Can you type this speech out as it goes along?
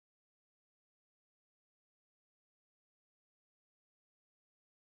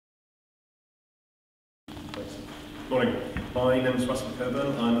Morning. My name is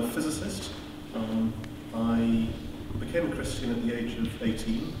Cowburn. I'm a physicist. I became a Christian at the age of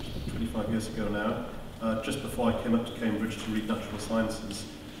 18, 25 years ago now, just before I came up to Cambridge to read natural sciences.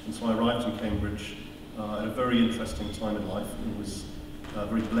 And so I arrived in Cambridge at a very interesting time in life and was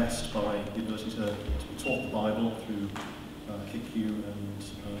very blessed by the ability to be taught the Bible through KICU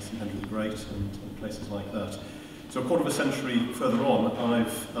and St Henry the Great and places like that. So a quarter of a century further on,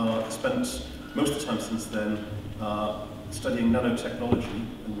 I've spent most of the time since then studying nanotechnology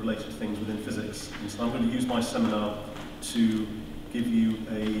and related things within physics. And so I'm going to use my seminar to give you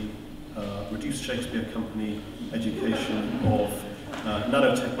a reduced Shakespeare Company education of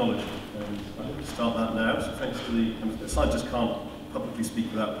nanotechnology. And I'm going to start that now. So thanks to the scientists can't publicly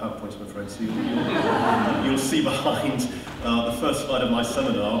speak without PowerPoint, I'm afraid. So you'll see behind the first slide of my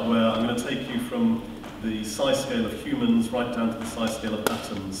seminar, where I'm going to take you from the size scale of humans right down to the size scale of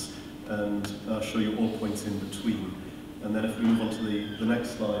atoms, and show you all points in between. And then if we move on to the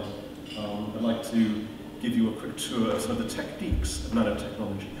next slide, I'd like to give you a quick tour of some of the techniques of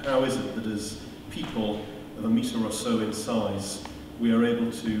nanotechnology. How is it that as people of a metre or so in size, we are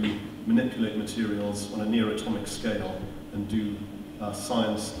able to manipulate materials on a near atomic scale and do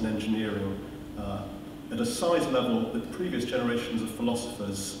science and engineering at a size level that previous generations of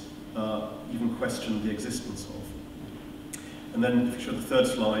philosophers even questioned the existence of. And then if you show the third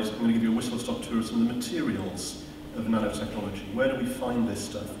slide, I'm going to give you a whistle-stop tour of some of the materials of nanotechnology. Where do we find this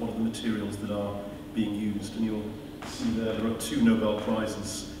stuff? What are the materials that are being used? And you'll see there are 2 Nobel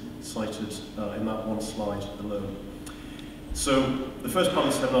Prizes cited in that one slide alone. So the first part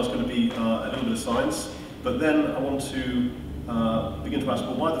of the seminar is going to be a little bit of science, but then I want to begin to ask,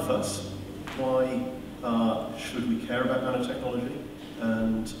 well, why the fuss? Why should we care about nanotechnology?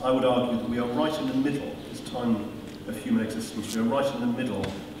 And I would argue that we are right in the middle, this time of human existence, we are right in the middle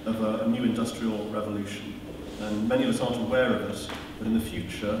of a new industrial revolution. And many of us aren't aware of it, but in the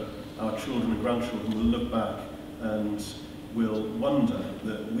future, our children and grandchildren will look back and will wonder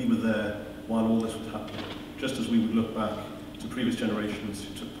that we were there while all this was happening, just as we would look back to previous generations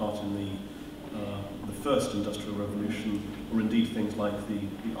who took part in the first industrial revolution, or indeed things like the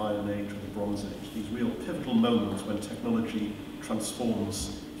Iron Age or the Bronze Age, these real pivotal moments when technology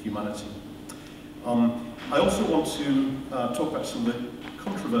transforms humanity. I also want to talk about some of the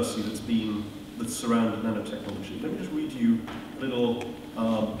controversy that's surrounded nanotechnology. Let me just read you a little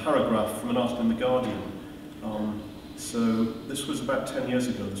paragraph from an article in The Guardian. So this was about 10 years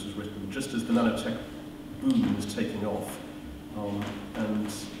ago this was written, just as the nanotech boom was taking off.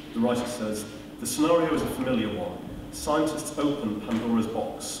 And the writer says, "The scenario is a familiar one. Scientists open Pandora's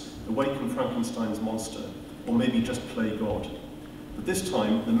box, awaken Frankenstein's monster, or maybe just play God. But this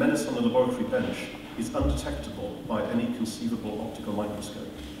time, the menace on the laboratory bench is undetectable by any conceivable optical microscope.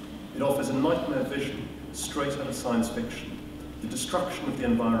 It offers a nightmare vision, straight out of science fiction, the destruction of the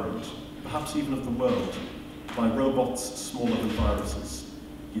environment, perhaps even of the world, by robots smaller than viruses.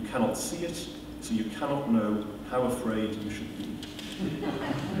 You cannot see it, so you cannot know how afraid you should be."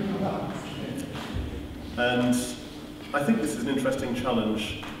 And I think this is an interesting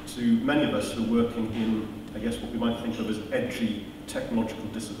challenge to many of us who are working in, I guess, what we might think of as edgy technological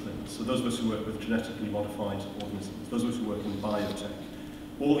disciplines. So those of us who work with genetically modified organisms, those of us who work in biotech,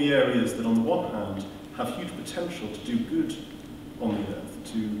 all the areas that on the one hand have huge potential to do good on the earth,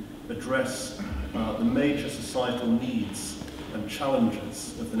 to address the major societal needs and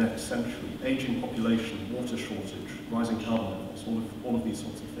challenges of the next century, aging population, water shortage, rising carbon levels, all of these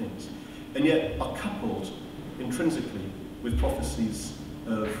sorts of things, and yet are coupled intrinsically with prophecies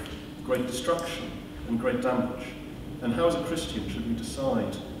of great destruction and great damage. And how, as a Christian, should we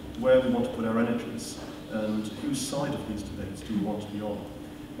decide where we want to put our energies and whose side of these debates do we want to be on?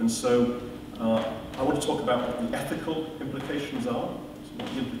 And so I want to talk about what the ethical implications are, so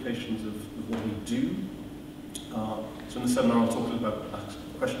what the implications of what we do. So in the seminar I'll talk about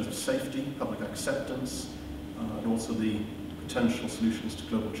questions of safety, public acceptance, and also the potential solutions to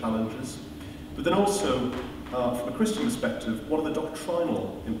global challenges. But then also, from a Christian perspective, what are the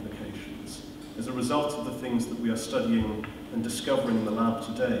doctrinal implications as a result of the things that we are studying and discovering in the lab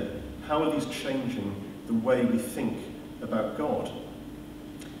today? How are these changing the way we think about God?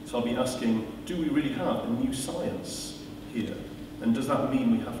 So I'll be asking, do we really have a new science here? And does that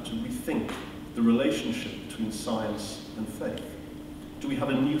mean we have to rethink the relationship between science and faith? Do we have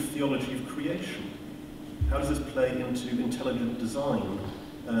a new theology of creation? How does this play into intelligent design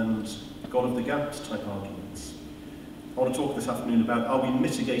and God of the gaps type arguments? I want to talk this afternoon about, are we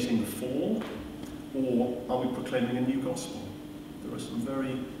mitigating the fall, or are we proclaiming a new gospel? There are some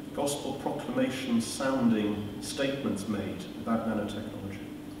very gospel proclamation sounding statements made about nanotechnology.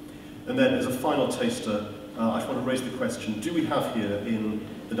 And then as a final taster, I just want to raise the question, do we have here in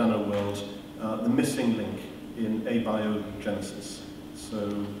the nano world the missing link in abiogenesis?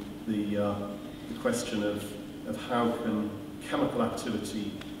 So the question of how can chemical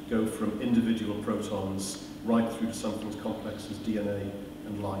activity go from individual protons right through to something as complex as DNA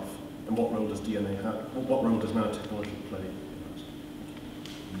and life? And what role does DNA have? What role does nanotechnology play in that?